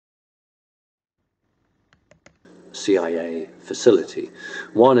CIA facility.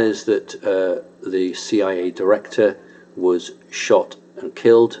 One is that the CIA director was shot and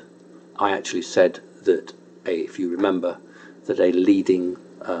killed. I actually said that, if you remember, that a leading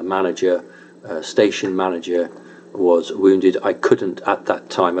manager, station manager, was wounded. I couldn't at that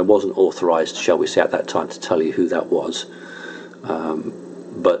time, I wasn't authorized, shall we say, at that time to tell you who that was.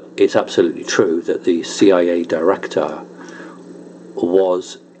 But it's absolutely true that the CIA director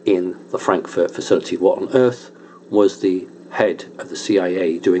was in the Frankfurt facility. What on earth was the head of the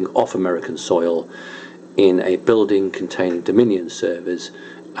CIA doing off American soil in a building containing Dominion servers?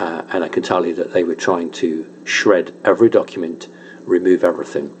 And I can tell you that they were trying to shred every document, remove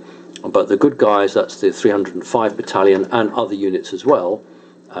everything. But the good guys, that's the 305 Battalion and other units as well,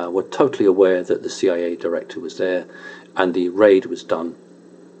 were totally aware that the CIA director was there, and the raid was done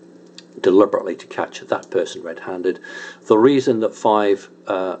deliberately to catch that person red-handed. The reason that 5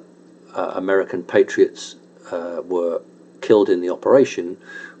 American patriots were killed in the operation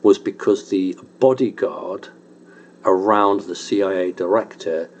was because the bodyguard around the CIA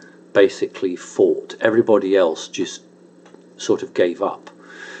director basically fought. Everybody else just sort of gave up.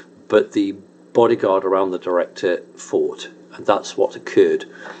 But the bodyguard around the director fought, and that's what occurred.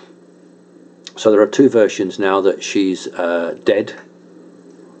 So there are 2 versions now, that she's dead,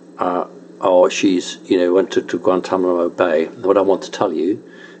 or she's, went to Guantanamo Bay. What I want to tell you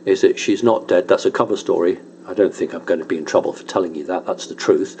is that she's not dead. That's a cover story. I don't think I'm going to be in trouble for telling you that. That's the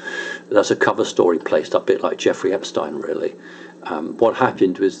truth. That's a cover story placed up, a bit like Jeffrey Epstein, really. What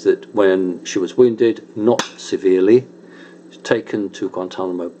happened was that when she was wounded, not severely, taken to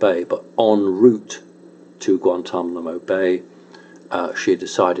Guantanamo Bay, but en route to Guantanamo Bay, she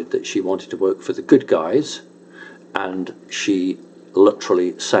decided that she wanted to work for the good guys, and she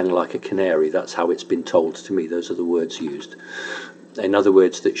literally sang like a canary. That's how it's been told to me. Those are the words used. In other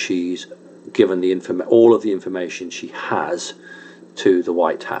words, that she's given the all of the information she has to the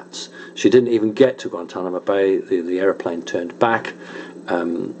White Hats. She didn't even get to Guantanamo Bay. The airplane turned back,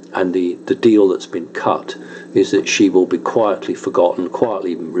 and the deal that's been cut is that she will be quietly forgotten,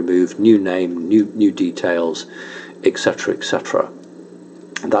 quietly removed, new name, new details, etc., etc.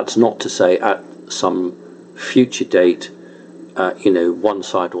 That's not to say at some future date, one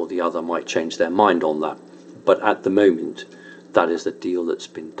side or the other might change their mind on that. But at the moment, that is the deal that's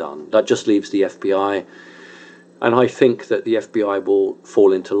been done. That just leaves the FBI. And I think that the FBI will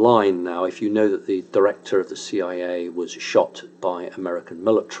fall into line now. If you know that the director of the CIA was shot by American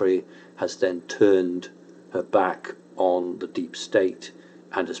military, has then turned her back on the deep state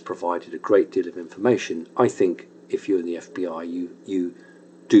and has provided a great deal of information, I think if you're in the FBI, you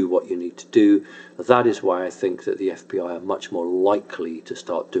do what you need to do. That is why I think that the FBI are much more likely to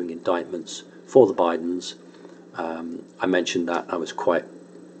start doing indictments for the Bidens. I mentioned that. I was quite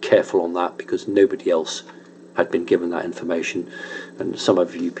careful on that because nobody else had been given that information, and some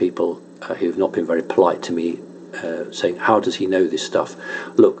of you people who have not been very polite to me saying, how does he know this stuff?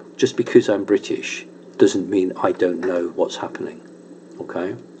 Look, just because I'm British doesn't mean I don't know what's happening,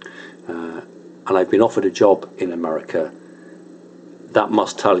 okay? And I've been offered a job in America. That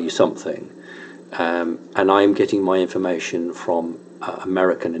must tell you something. And I am getting my information from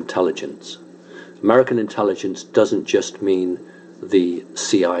American intelligence. American intelligence doesn't just mean the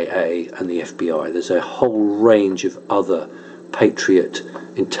CIA and the FBI. There's a whole range of other patriot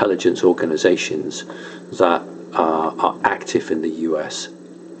intelligence organizations that are active in the US.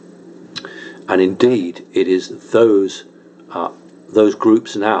 And indeed, it is those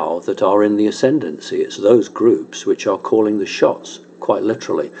groups now that are in the ascendancy. It's those groups which are calling the shots, quite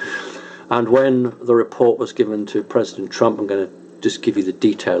literally. And when the report was given to President Trump, I'm going to just give you the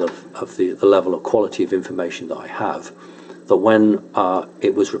detail of the level of quality of information that I have, that when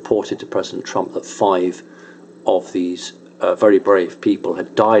it was reported to President Trump that 5 of these very brave people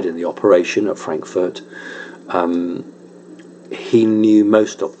had died in the operation at Frankfurt, he knew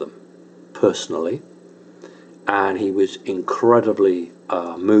most of them personally, and he was incredibly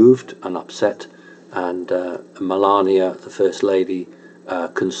moved and upset, and Melania, the First Lady,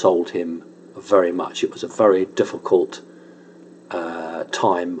 consoled him very much. It was a very difficult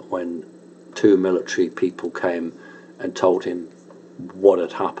time when 2 military people came and told him what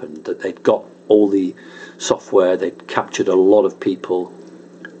had happened, that they'd got all the software, they'd captured a lot of people,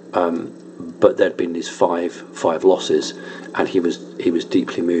 but there'd been these five losses, and he was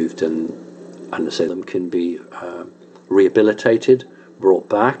deeply moved, and some of them can be rehabilitated, brought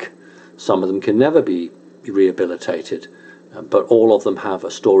back. Some of them can never be rehabilitated, but all of them have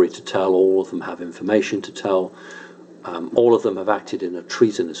a story to tell, all of them have information to tell, all of them have acted in a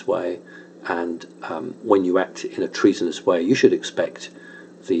treasonous way, and when you act in a treasonous way, you should expect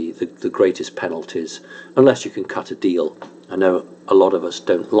the greatest penalties, unless you can cut a deal. I know a lot of us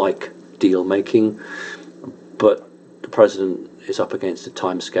don't like deal making, but the president is up against a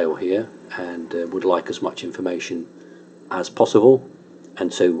time scale here and would like as much information as possible,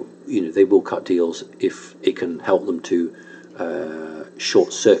 and so they will cut deals if it can help them to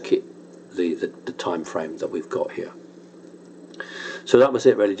short circuit the time frame that we've got here. So that was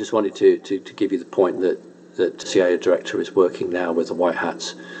it really. Just wanted to give you the point that the CIA director is working now with the White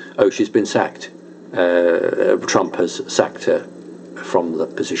Hats. Oh, she's been sacked. Trump has sacked her from the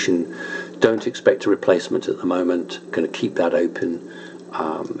position. Don't expect a replacement at the moment. Going to keep that open.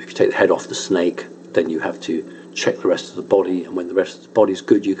 If you take the head off the snake, then you have to check the rest of the body, and when the rest of the body's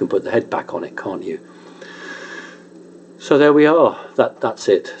good, you can put the head back on it, can't you? So there we are. That's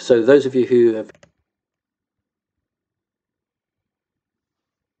it. So those of you who have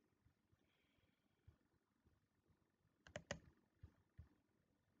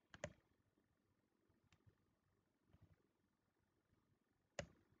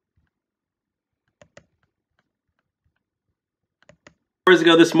hours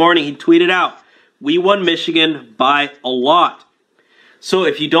ago this morning, he tweeted out, "We won Michigan by a lot." So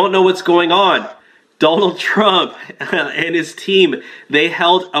if you don't know what's going on, Donald Trump and his team, they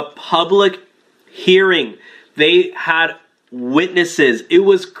held a public hearing. They had witnesses. It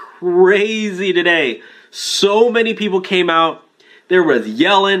was crazy today. So many people came out. There was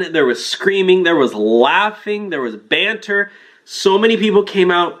yelling, there was screaming, there was laughing, there was banter. So many people came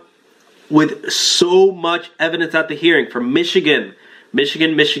out with so much evidence at the hearing from Michigan.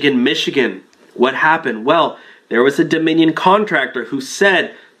 Michigan. What happened? Well, there was a Dominion contractor who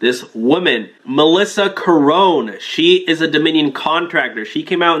said, this woman, Melissa Carone, she is a Dominion contractor. She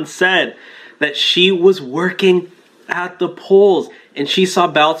came out and said that she was working at the polls and she saw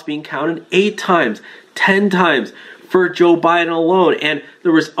ballots being counted 8 times, 10 times for Joe Biden alone. And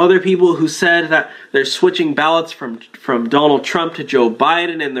there was other people who said that they're switching ballots from Donald Trump to Joe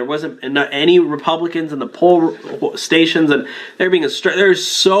Biden, and there wasn't any Republicans in the poll stations, and there's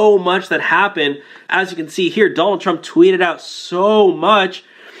so much that happened. As you can see here, Donald Trump tweeted out so much.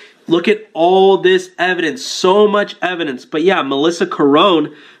 Look at all this evidence, so much evidence. But yeah, Melissa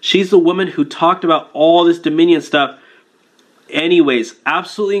Carone, she's the woman who talked about all this Dominion stuff. Anyways,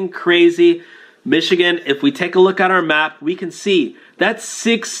 absolutely crazy. Michigan, if we take a look at our map, we can see that's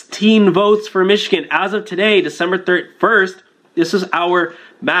 16 votes for Michigan. As of today, December 31st, this is our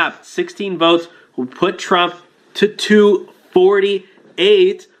map. 16 votes will put Trump to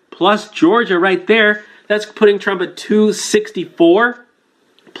 248, plus Georgia right there. That's putting Trump at 264.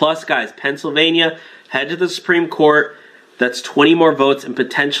 Plus, guys, Pennsylvania, head to the Supreme Court. That's 20 more votes, and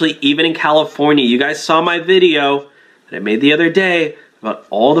potentially even in California. You guys saw my video that I made the other day about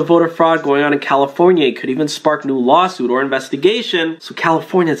all the voter fraud going on in California. It could even spark new lawsuit or investigation. So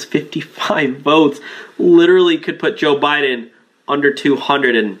California has 55 votes. Literally could put Joe Biden under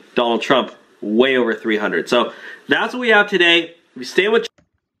 200 and Donald Trump way over 300. So that's what we have today. We stay with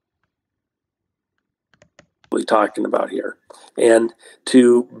we're talking about here, and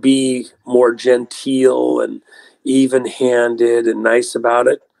to be more genteel and even-handed and nice about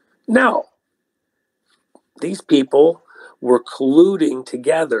it. No, these people were colluding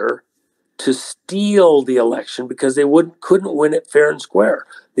together to steal the election because they couldn't win it fair and square.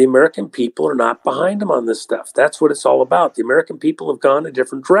 The American people are not behind them on this stuff. That's what it's all about. The American people have gone a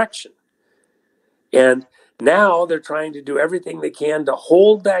different direction. And now they're trying to do everything they can to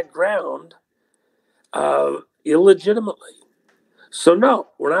hold that ground illegitimately. So no,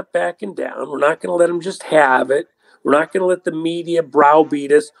 we're not backing down. We're not going to let them just have it. We're not going to let the media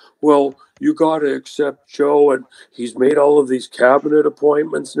browbeat us. Well, you got to accept Joe, and he's made all of these cabinet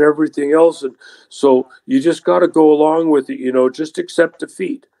appointments and everything else, and so you just got to go along with it. Just accept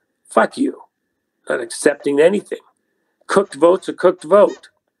defeat. Fuck you. Not accepting anything. Cooked vote's a cooked vote.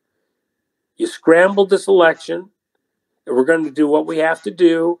 You scrambled this election, and we're going to do what we have to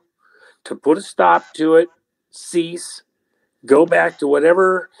do to put a stop to it, cease, go back to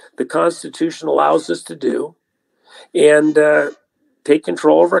whatever the Constitution allows us to do, and take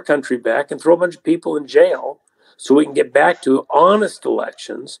control of our country back and throw a bunch of people in jail so we can get back to honest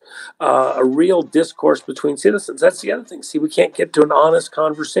elections, a real discourse between citizens. That's the other thing. See, we can't get to an honest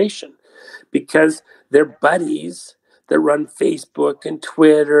conversation because they're buddies that run Facebook and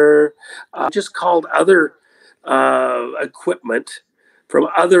Twitter, just called other equipment from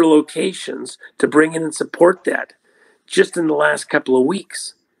other locations to bring in and support that just in the last couple of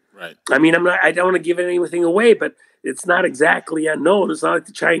weeks. Right. I mean, I don't want to give anything away, but it's not exactly unknown. It's not like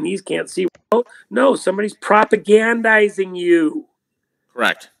the Chinese can't see. Well, no, somebody's propagandizing you.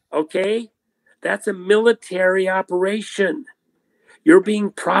 Correct. Okay? That's a military operation. You're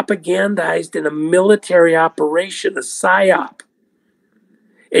being propagandized in a military operation, a psyop.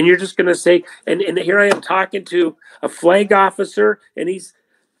 And you're just going to say, and here I am talking to a flag officer, and he's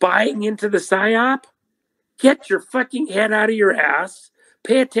buying into the psyop? Get your fucking head out of your ass,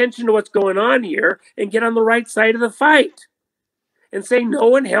 pay attention to what's going on here, and get on the right side of the fight. And say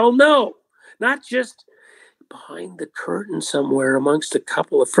no and hell no. Not just behind the curtain somewhere amongst a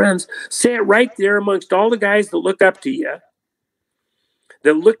couple of friends. Say it right there amongst all the guys that look up to you,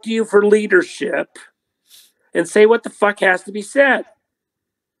 that look to you for leadership, and say what the fuck has to be said.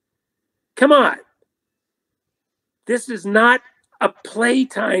 Come on. This is not a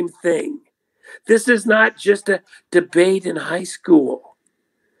playtime thing. This is not just a debate in high school.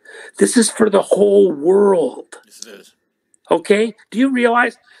 This is for the whole world. Yes, it is. Okay? Do you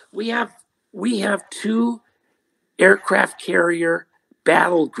realize we have 2 aircraft carrier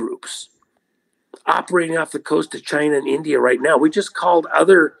battle groups operating off the coast of China and India right now? We just called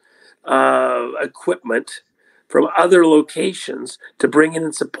other equipment from other locations to bring in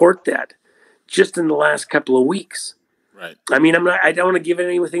and support that just in the last couple of weeks. Right. I mean, I don't want to give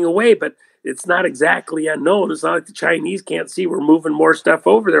anything away, but it's not exactly unknown. It's not like the Chinese can't see we're moving more stuff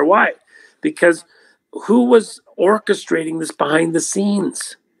over there. Why? Because who was orchestrating this behind the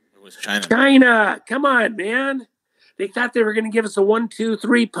scenes? It was China. China. Come on, man. They thought they were going to give us a 1, 2,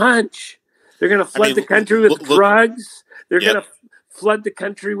 3 punch. They're going to flood the country with drugs. They're going to flood the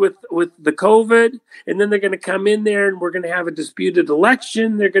country with the COVID. And then they're going to come in there and we're going to have a disputed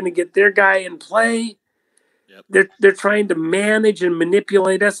election. They're going to get their guy in play. Yep. They're trying to manage and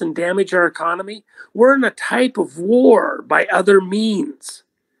manipulate us and damage our economy. We're in a type of war by other means.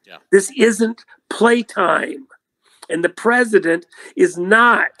 Yeah. This isn't playtime. And the president is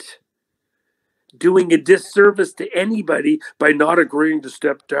not doing a disservice to anybody by not agreeing to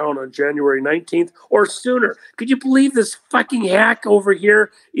step down on January 19th or sooner. Could you believe this fucking hack over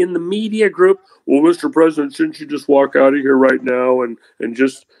here in the media group? Well, Mr. President, shouldn't you just walk out of here right now and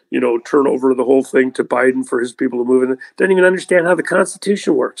just, turn over the whole thing to Biden for his people to move in? Doesn't even understand how the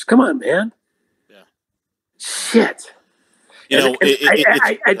Constitution works. Come on, man. Yeah. Shit.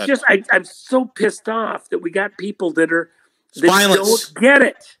 I'm so pissed off that we got people that don't get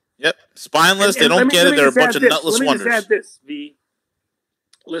it. Yep, spineless. They don't get it. They're a bunch of nutless wonders. Let me just add this, V.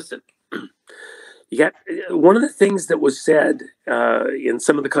 Listen, you got one of the things that was said in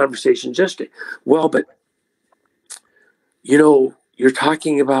some of the conversations yesterday. Well, but you're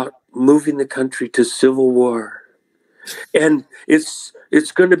talking about moving the country to civil war, and it's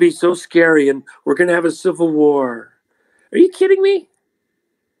going to be so scary, and we're going to have a civil war. Are you kidding me?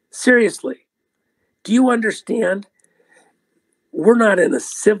 Seriously, do you understand? We're not in a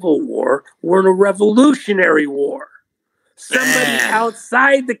civil war. We're in a revolutionary war. Somebody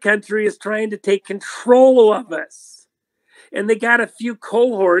outside the country is trying to take control of us. And they got a few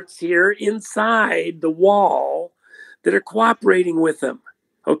cohorts here inside the wall that are cooperating with them.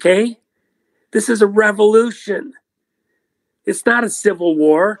 Okay? This is a revolution. It's not a civil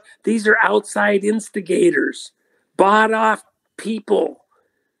war. These are outside instigators, bought off people.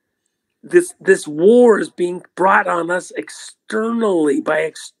 This war is being brought on us externally by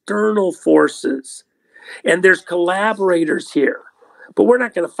external forces. And there's collaborators here. But we're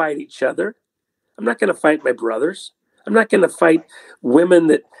not going to fight each other. I'm not going to fight my brothers. I'm not going to fight women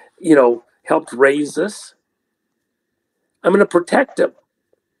that, helped raise us. I'm going to protect them.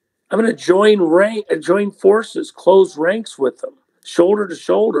 I'm going to join forces, close ranks with them, shoulder to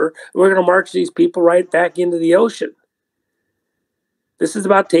shoulder. We're going to march these people right back into the ocean. This is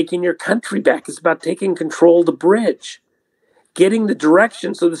about taking your country back. It's about taking control of the bridge, getting the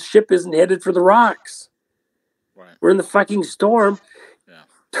direction so the ship isn't headed for the rocks. Right. We're in the fucking storm. Yeah.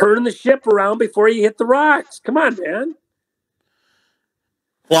 Turn the ship around before you hit the rocks. Come on, man.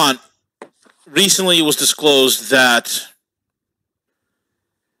 Juan, recently it was disclosed that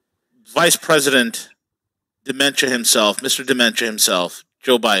Vice President Dementia himself, Mr. Dementia himself,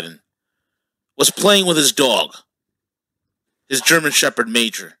 Joe Biden, was playing with his dog. His German Shepherd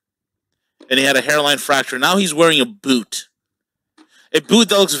Major. And he had a hairline fracture. Now he's wearing a boot. A boot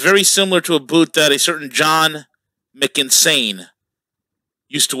that looks very similar to a boot that a certain John McInsane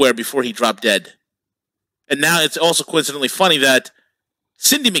used to wear before he dropped dead. And now it's also coincidentally funny that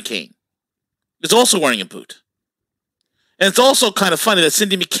Cindy McCain is also wearing a boot. And it's also kind of funny that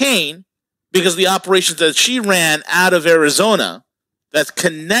Cindy McCain, because of the operations that she ran out of Arizona that's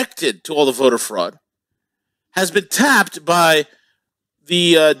connected to all the voter fraud, has been tapped by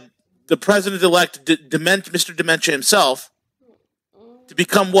the president-elect, Mr. Dementia himself, to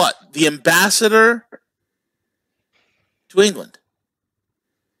become what? The ambassador to England.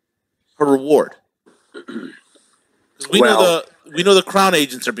 Her reward. Because we we know the Crown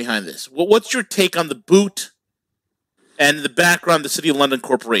agents are behind this. What's your take on the boot and the background of the City of London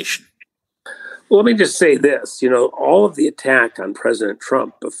Corporation? Well, let me just say this. All of the attack on President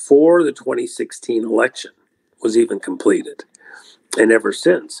Trump before the 2016 election was even completed, and ever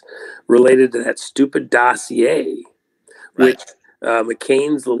since, related to that stupid dossier, Right. which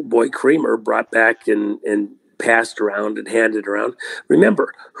McCain's little boy Creamer brought back and passed around and handed around.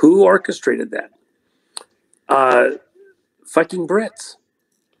 Remember, who orchestrated that? Fucking Brits.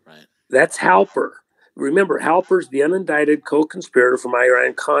 Right. That's Halper. Remember, Halper's the unindicted co-conspirator from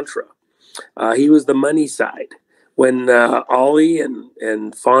Iran-Contra. He was the money side. When Ollie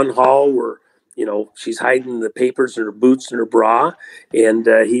and Fawn Hall were, she's hiding the papers in her boots and her bra, and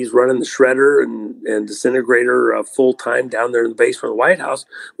he's running the shredder and disintegrator full-time down there in the basement of the White House.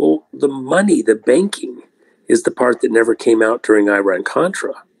 Well, the money, the banking, is the part that never came out during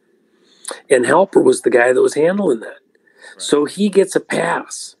Iran-Contra. And Halper was the guy that was handling that. Right. So he gets a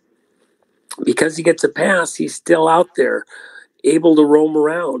pass. Because he gets a pass, he's still out there, able to roam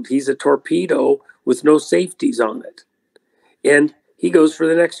around. He's a torpedo with no safeties on it. And he goes for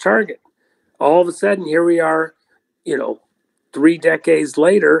the next target. All of a sudden, here we are, 3 decades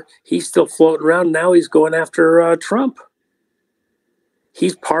later, he's still floating around. Now he's going after Trump.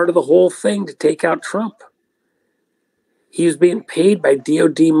 He's part of the whole thing to take out Trump. He was being paid by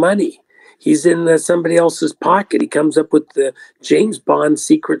DOD money. He's in somebody else's pocket. He comes up with the James Bond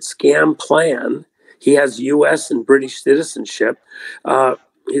secret scam plan. He has U.S. and British citizenship.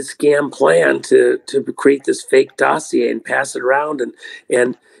 His scam plan to create this fake dossier and pass it around,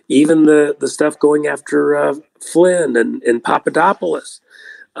 and even the stuff going after Flynn and Papadopoulos.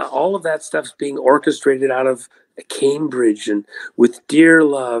 All of that stuff's being orchestrated out of Cambridge and with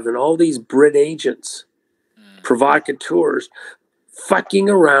Dearlove and all these Brit agents, provocateurs, fucking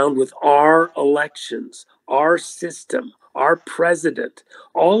around with our elections, our system, our president,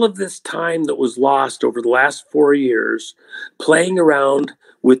 all of this time that was lost over the last 4 years playing around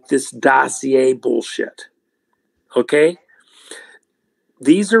with this dossier bullshit. Okay?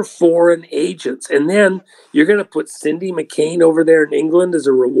 These are foreign agents. And then you're going to put Cindy McCain over there in England as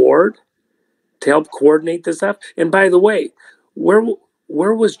a reward to help coordinate this stuff. And by the way, where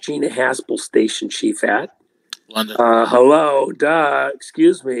was Gina Haspel station chief at? London. Hello,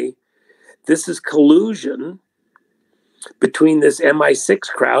 excuse me. This is collusion between this MI6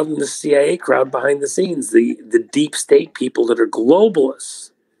 crowd and the CIA crowd behind the scenes, the deep state people that are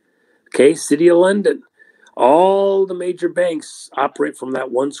globalists. Okay, City of London. All the major banks operate from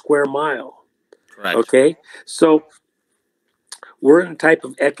that 1 square mile. Correct. Okay, so we're in a type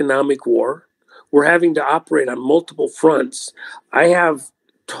of economic war. We're having to operate on multiple fronts. I have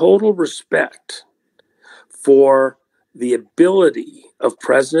total respect for the ability of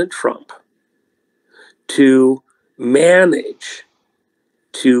President Trump to manage,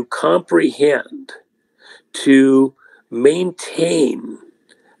 to comprehend, to maintain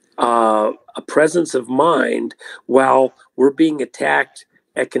a presence of mind while we're being attacked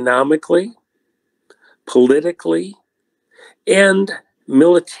economically, politically, and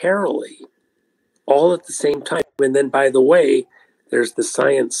militarily, all at the same time. And then, by the way, there's the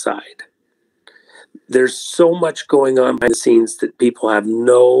science side. There's so much going on behind the scenes that people have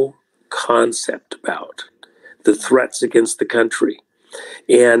no concept about, the threats against the country.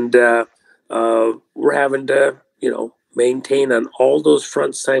 And we're having to, maintain on all those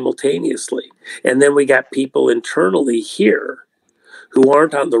fronts simultaneously. And then we got people internally here who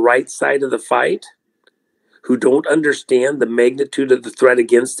aren't on the right side of the fight, who don't understand the magnitude of the threat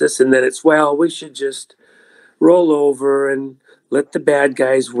against us. And then it's, well, we should just roll over and let the bad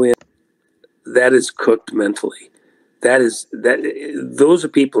guys win. That is cooked mentally. Those are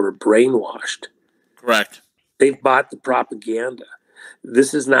people who are brainwashed. Correct. They've bought the propaganda.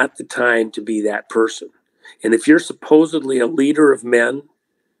 This is not the time to be that person. And if you're supposedly a leader of men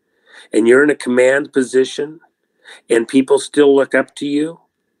and you're in a command position and people still look up to you,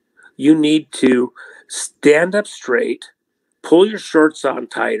 you need to stand up straight, pull your shorts on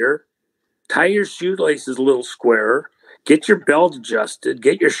tighter, tie your shoelaces a little squarer, get your belt adjusted,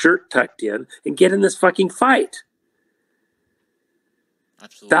 get your shirt tucked in, and get in this fucking fight.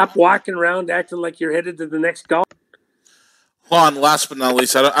 Absolutely. Stop walking around acting like you're headed to the next golf. Juan, last but not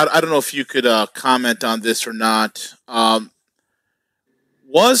least, I don't know if you could comment on this or not.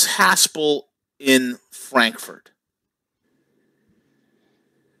 Was Haspel in Frankfurt?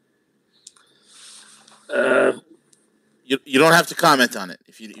 You don't have to comment on it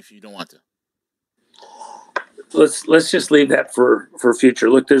if you don't want to. Let's just leave that for future.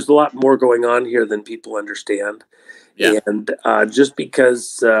 Look, there's a lot more going on here than people understand. Yeah. And just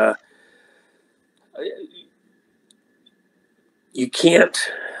because you can't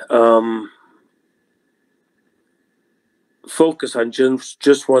focus on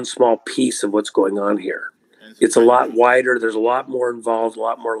just one small piece of what's going on here. It's a lot wider. There's a lot more involved, a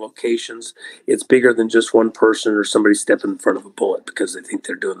lot more locations. It's bigger than just one person or somebody stepping in front of a bullet because they think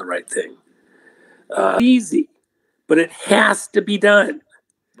they're doing the right thing. Easy, but it has to be done.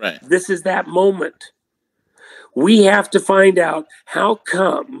 Right. This is that moment. We have to find out how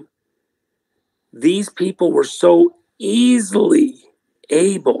come these people were so easily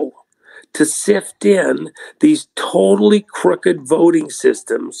able to sift in these totally crooked voting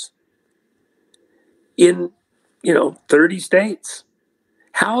systems in, 30 states.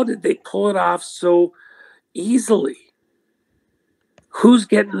 How did they pull it off so easily? Who's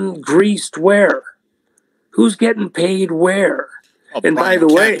getting greased where? Who's getting paid where? Oh, And by Brian the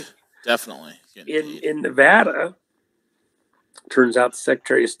Kemp, way, definitely in Nevada, turns out the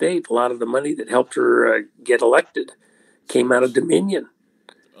Secretary of State, a lot of the money that helped her get elected came out of Dominion.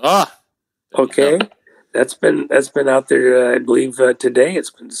 Okay, that's been out there. I believe today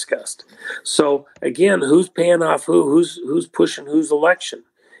it's been discussed. So again, who's paying off who? Who's pushing whose election?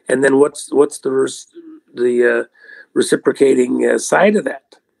 And then what's the reciprocating side of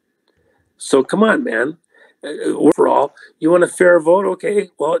that? So come on, man. Overall, you want a fair vote? Okay,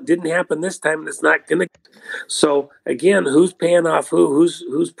 well, it didn't happen this time, and it's not gonna. So again, who's paying off who?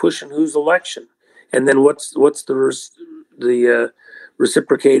 Who's pushing whose election? And then what's the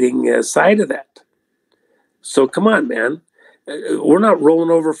reciprocating side of that? So come on, man. We're not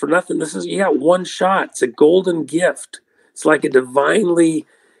rolling over for nothing. This is, you got one shot. It's a golden gift. It's like a divinely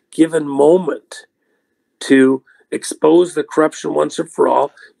given moment to expose the corruption once and for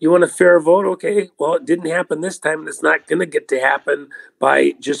all. You want a fair vote? Okay, well, it didn't happen this time, and it's not going to get to happen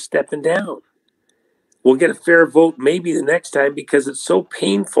by just stepping down. We'll get a fair vote maybe the next time because it's so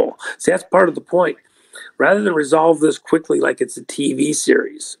painful. See, that's part of the point. Rather than resolve this quickly like it's a TV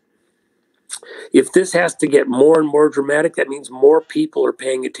series, if this has to get more and more dramatic, that means more people are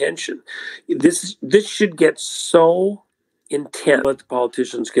paying attention. This should get so intense. Let the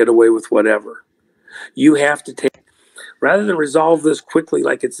politicians get away with whatever. You have to take, rather than resolve this quickly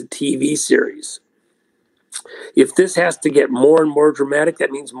like it's a TV series. If this has to get more and more dramatic,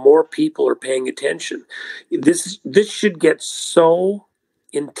 that means more people are paying attention. This should get so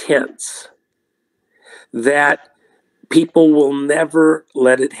intense that people will never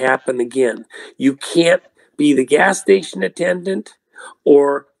let it happen again. You can't be the gas station attendant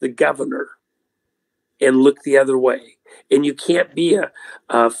or the governor and look the other way. And you can't be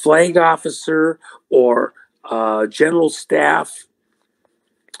a flag officer or general staff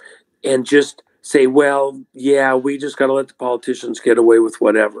and just say, well, yeah, we just got to let the politicians get away with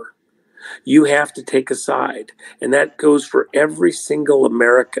whatever. You have to take a side. And that goes for every single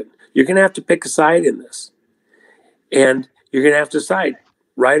American. You're going to have to pick a side in this. And you're going to have to decide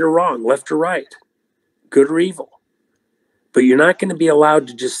right or wrong, left or right, good or evil. But you're not going to be allowed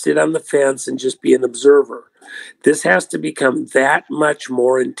to just sit on the fence and just be an observer. This has to become that much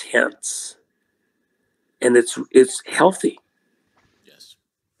more intense. And it's healthy. Yes.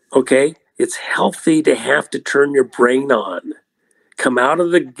 Okay? It's healthy to have to turn your brain on. Come out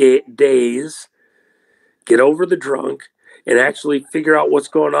of the daze, get over the drunk, and actually figure out what's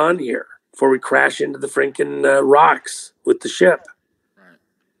going on here before we crash into the freaking rocks with the ship. Right.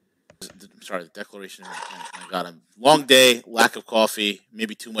 I'm sorry, the Declaration of Independence. My God, a long day, lack of coffee,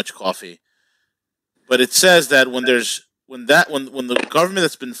 maybe too much coffee. But it says that when the government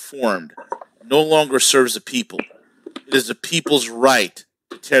that's been formed no longer serves the people, it is the people's right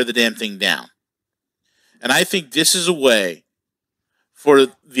to tear the damn thing down. And I think this is a way for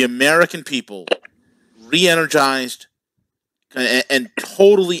the American people, re-energized and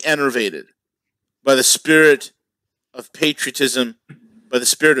totally enervated by the spirit of patriotism, by the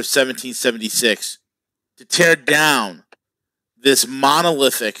spirit of 1776, to tear down this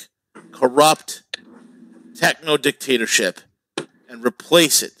monolithic, corrupt techno-dictatorship and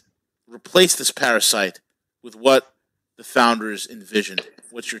replace this parasite with what the founders envisioned.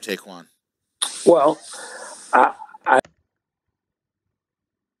 What's your take, Juan? Well,